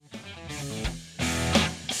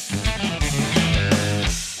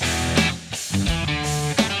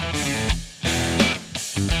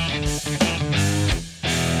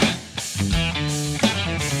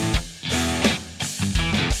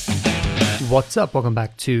What's up? Welcome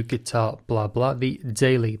back to Guitar Blah Blah, the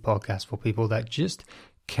daily podcast for people that just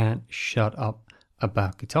can't shut up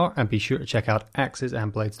about guitar. And be sure to check out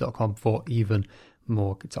axesandblades.com for even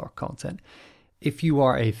more guitar content. If you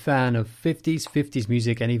are a fan of 50s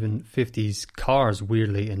music, and even 50s cars,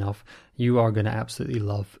 weirdly enough, you are going to absolutely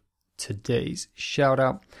love today's shout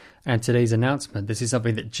out and today's announcement. This is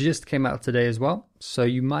something that just came out today as well, so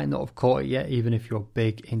you might not have caught it yet, even if you're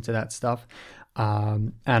big into that stuff.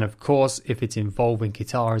 And of course, if it's involving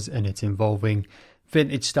guitars and it's involving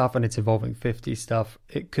vintage stuff and it's involving 50s stuff,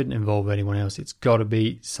 it couldn't involve anyone else. It's got to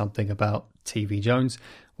be something about TV Jones.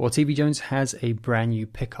 Well, TV Jones has a brand new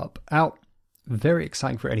pickup out. Very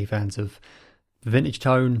exciting for any fans of vintage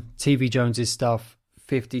tone, TV Jones's stuff,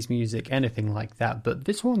 50s music, anything like that. But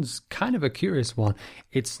this one's kind of a curious one.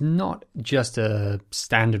 It's not just a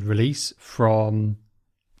standard release from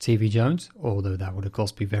TV Jones, although that would of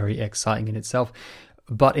course be very exciting in itself.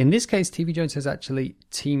 But in this case, TV Jones has actually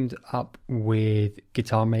teamed up with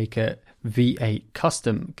guitar maker V8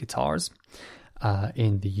 Custom Guitars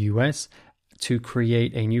in the US to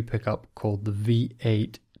create a new pickup called the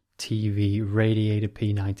V8 TV Radiator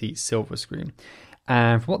P90 Silver Screen.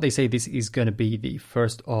 And from what they say, this is going to be the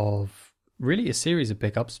first of really a series of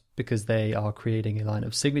pickups, because they are creating a line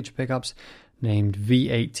of signature pickups named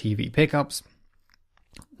V8 TV Pickups.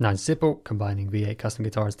 Nice, simple, combining V8 Custom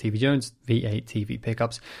Guitars, TV Jones, V8 TV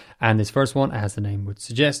Pickups. And this first one, as the name would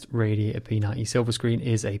suggest, Radiator P90 Silver Screen,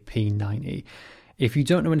 is a P90. If you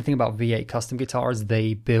don't know anything about V8 Custom Guitars,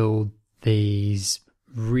 they build these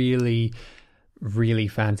really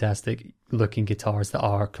fantastic looking guitars that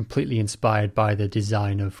are completely inspired by the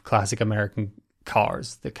design of classic American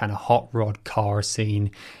cars, the kind of hot rod car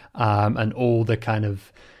scene, and all the kind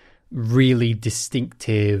of really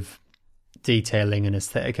distinctive detailing and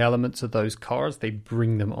aesthetic elements of those cars. They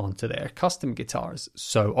bring them onto their custom guitars.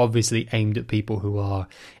 So obviously aimed at people who are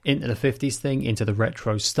into the 50s thing, into the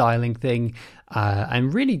retro styling thing,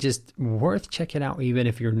 and really just worth checking out even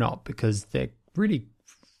if you're not, because they're really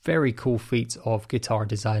very cool feats of guitar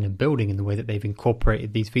design and building in the way that they've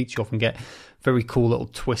incorporated these feats. You often get very cool little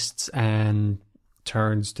twists and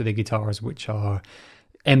turns to the guitars, which are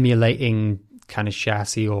emulating kind of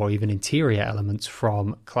chassis or even interior elements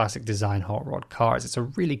from classic design hot rod cars. It's a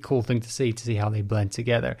really cool thing to see how they blend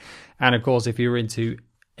together. And of course, if you're into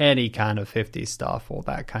any kind of 50s stuff or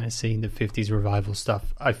that kind of scene, the 50s revival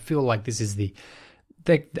stuff, I feel like this is those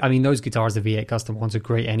guitars, the V8 Custom ones, are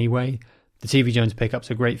great anyway. The TV Jones pickups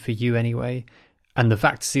are great for you anyway. And the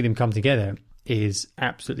fact to see them come together is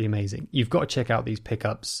absolutely amazing. You've got to check out these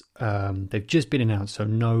pickups. They've just been announced, so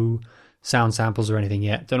no sound samples or anything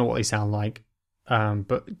yet. Don't know what they sound like.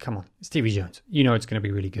 But come on, it's TV Jones. You know it's going to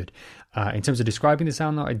be really good. In terms of describing the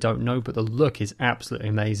sound, though, I don't know, but the look is absolutely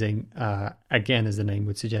amazing. Again, as the name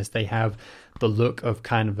would suggest, they have the look of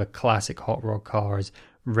kind of a classic hot rod cars,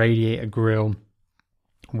 radiator grille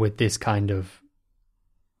with this kind of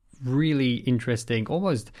really interesting,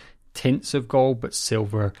 almost tints of gold, but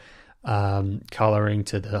silver coloring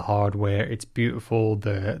to the hardware. It's beautiful.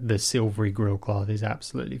 The silvery grill cloth is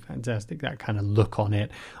absolutely fantastic. That kind of look on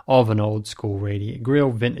it of an old school radiator grill,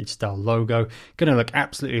 vintage style logo, gonna look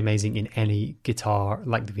absolutely amazing in any guitar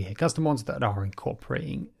like the V8 Custom ones that are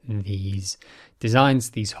incorporating these designs,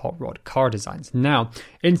 these hot rod car designs. Now,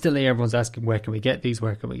 instantly everyone's asking, where can we get these?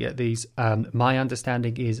 My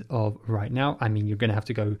understanding is of right now, you're going to have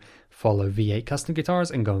to go follow V8 Custom Guitars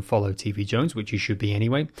and go and follow TV Jones, which you should be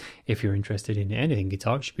anyway. If you're interested in anything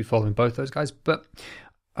guitar, you should be following both those guys. But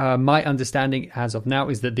my understanding as of now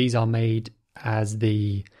is that these are made as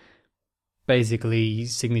the basically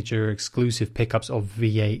signature exclusive pickups of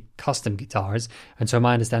V8 Custom Guitars. And so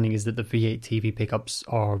my understanding is that the V8 TV pickups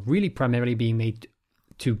are really primarily being made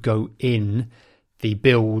to go in the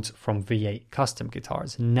build from V8 Custom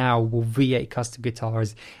Guitars. Now, will V8 Custom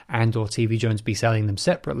Guitars and or TV Jones be selling them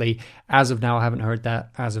separately? As of now, I haven't heard that.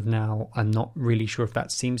 As of now, I'm not really sure if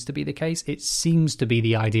that seems to be the case. It seems to be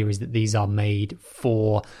the idea is that these are made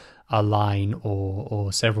for a line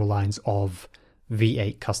or several lines of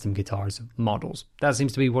V8 Custom Guitars models. That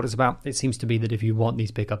seems to be what it's about. It seems to be that if you want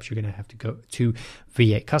these pickups, you're going to have to go to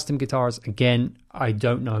V8 Custom Guitars. Again, I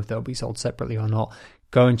don't know if they'll be sold separately or not.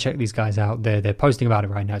 Go and check these guys out. They're posting about it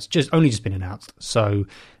right now. It's only just been announced. So,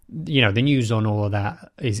 the news on all of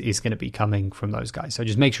that is going to be coming from those guys. So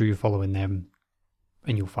just make sure you're following them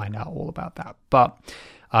and you'll find out all about that. But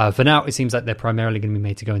for now, it seems like they're primarily going to be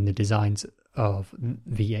made to go in the designs of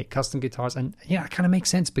V8 Custom Guitars. And yeah, it kind of makes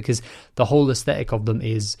sense because the whole aesthetic of them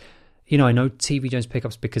is, I know TV Jones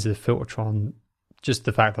pickups, because of the Filtertron, just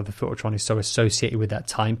the fact that the Filtertron is so associated with that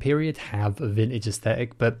time period, have a vintage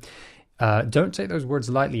aesthetic. But Don't take those words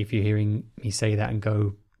lightly if you're hearing me say that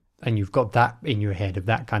and you've got that in your head of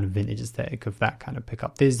that kind of vintage aesthetic, of that kind of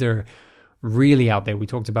pickup. They're really out there. We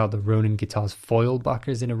talked about the Ronin Guitars foil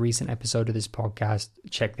buckers in a recent episode of this podcast.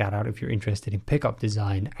 Check that out if you're interested in pickup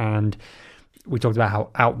design. And we talked about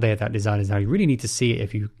how out there that design is now. You really need to see it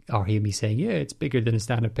if you are hearing me saying, yeah, it's bigger than a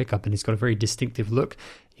standard pickup and it's got a very distinctive look.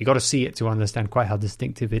 You got to see it to understand quite how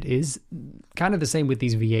distinctive it is. Kind of the same with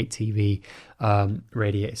these V8 TV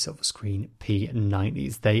radiator silver screen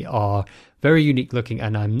P90s. They are very unique looking,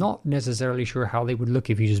 and I'm not necessarily sure how they would look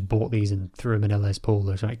if you just bought these and threw them in a Les Paul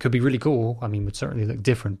or something. It could be really cool. I mean, would certainly look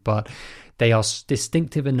different, but they are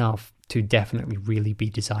distinctive enough to definitely really be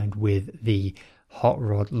designed with the hot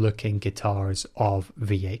rod looking guitars of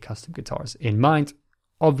V8 Custom Guitars in mind.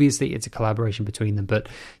 Obviously, it's a collaboration between them, but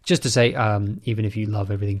just to say, even if you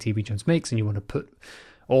love everything TV Jones makes and you want to put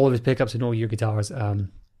all of his pickups in all your guitars,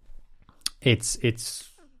 it's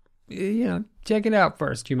check it out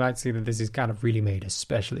first. You might see that this is kind of really made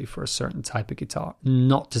especially for a certain type of guitar.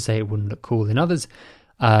 Not to say it wouldn't look cool in others,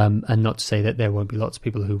 and not to say that there won't be lots of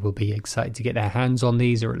people who will be excited to get their hands on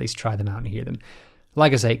these or at least try them out and hear them.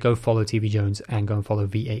 Like I say, go follow TV Jones and go and follow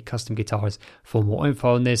V8 Custom Guitars for more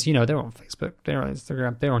info on this. They're on Facebook, they're on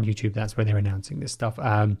Instagram, they're on YouTube. That's where they're announcing this stuff.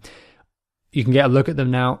 You can get a look at them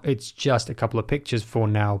now. It's just a couple of pictures for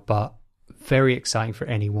now, but very exciting for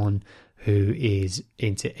anyone who is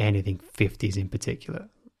into anything 50s in particular.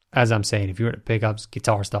 As I'm saying, if you're into pickups,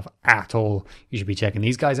 guitar stuff at all, you should be checking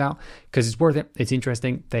these guys out because it's worth it. It's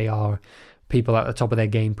interesting. They are people at the top of their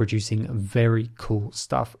game producing very cool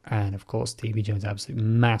stuff, and of course TV Jones, absolute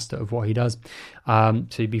master of what he does, so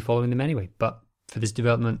you'd be following them anyway. But for this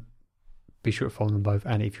development, be sure to follow them both,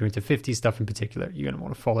 and if you're into 50s stuff in particular, you're going to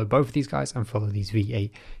want to follow both of these guys and follow these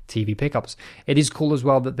V8 TV pickups. It is cool as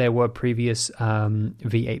well that there were previous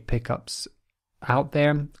V8 pickups out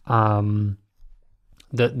there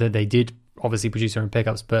that they did obviously produce their own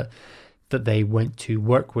pickups, but that they went to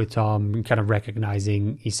work with Tom, kind of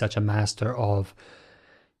recognizing he's such a master of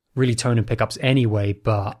really toning pickups anyway,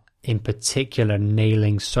 but in particular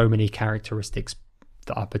nailing so many characteristics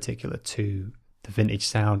that are particular to the vintage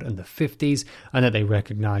sound and the 50s, and that they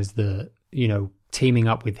recognize the, teaming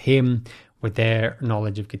up with him, with their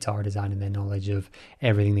knowledge of guitar design and their knowledge of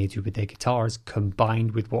everything they do with their guitars,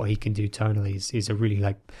 combined with what he can do tonally, is a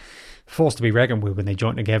really force to be reckoned with when they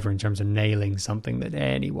join together in terms of nailing something that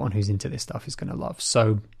anyone who's into this stuff is going to love.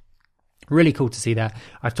 So really cool to see that.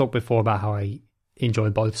 I've talked before about how I enjoy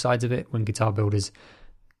both sides of it when guitar builders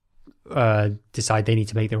decide they need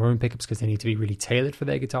to make their own pickups because they need to be really tailored for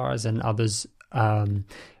their guitars, and others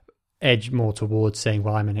edge more towards saying,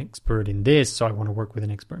 well, I'm an expert in this, so I want to work with an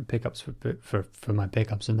expert in pickups for my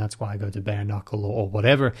pickups, and that's why I go to bare knuckle or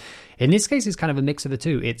whatever. In this case, it's kind of a mix of the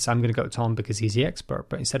two. I'm going to go to Tom because he's the expert,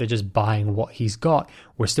 but instead of just buying what he's got,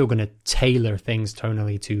 we're still going to tailor things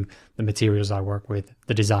tonally to the materials I work with,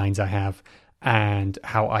 the designs I have, and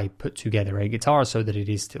how I put together a guitar so that it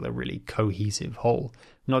is still a really cohesive whole,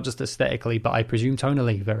 not just aesthetically, but I presume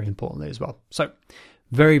tonally, very importantly as well. So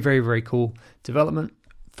very, very, very cool development.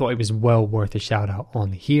 Thought it was well worth a shout out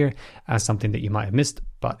on here as something that you might have missed,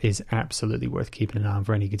 but is absolutely worth keeping an eye on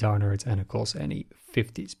for any guitar nerds and of course any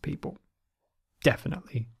 50s people.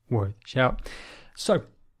 Definitely worth a shout. So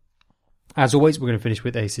as always, we're going to finish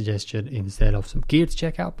with a suggestion instead of some gear to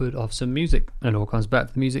check out, but of some music, and it all comes back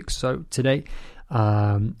to the music. So today,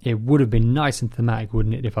 it would have been nice and thematic,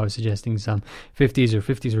 wouldn't it, if I was suggesting some 50s or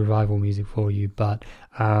 50s revival music for you, but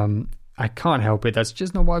I can't help it. That's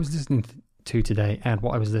just not what I was listening to today, and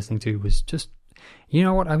what I was listening to was just,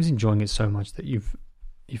 I was enjoying it so much that you've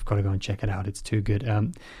got to go and check it out. It's too good.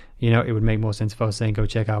 It would make more sense if I was saying go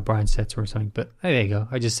check out Brian Setzer or something, but hey, there you go.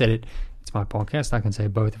 I just said it. It's my podcast. I can say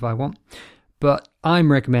both if I want, but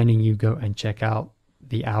I'm recommending you go and check out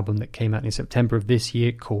the album that came out in September of this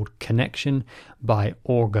year called Connection by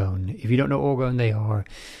Orgone. If you don't know Orgone, they are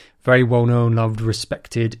very well known, loved,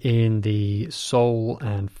 respected in the soul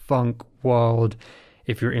and funk world.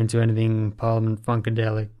 If you're into anything Parliament,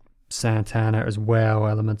 Funkadelic, Santana as well,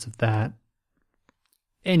 elements of that,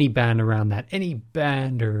 any band around that, any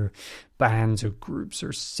band or bands or groups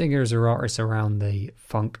or singers or artists around the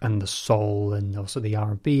funk and the soul and also the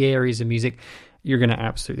R&B areas of music, you're going to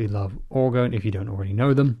absolutely love Orgone if you don't already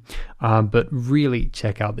know them. But really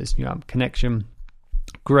check out this new album, Connection.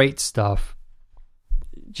 Great stuff,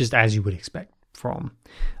 just as you would expect from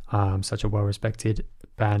such a well-respected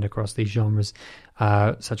band across these genres,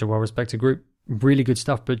 such a well-respected group. Really good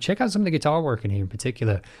stuff, but check out some of the guitar work in here in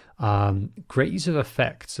particular. Great use of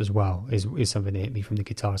effects as well is something that hit me from the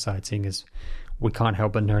guitar side, seeing as we can't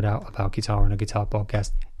help but nerd out about guitar on a guitar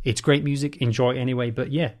podcast It's great music, enjoy it anyway,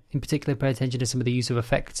 but yeah, in particular, pay attention to some of the use of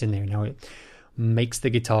effects in there and how it makes the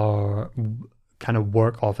guitar kind of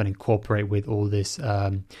work off and incorporate with all this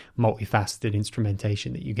multifaceted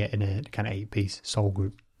instrumentation that you get in a kind of 8-piece soul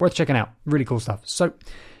group. Worth checking out. Really cool stuff. So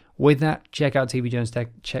with that, check out TB Jones Tech,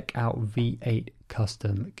 check out V8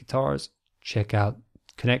 Custom Guitars, check out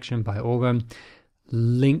Connection by Organ.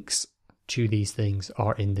 Links to these things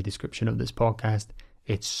are in the description of this podcast.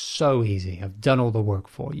 It's so easy. I've done all the work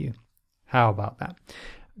for you. How about that?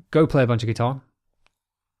 Go play a bunch of guitar.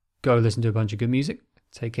 Go listen to a bunch of good music.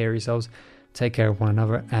 Take care of yourselves. Take care of one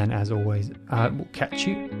another. And as always, I will catch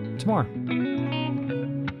you tomorrow.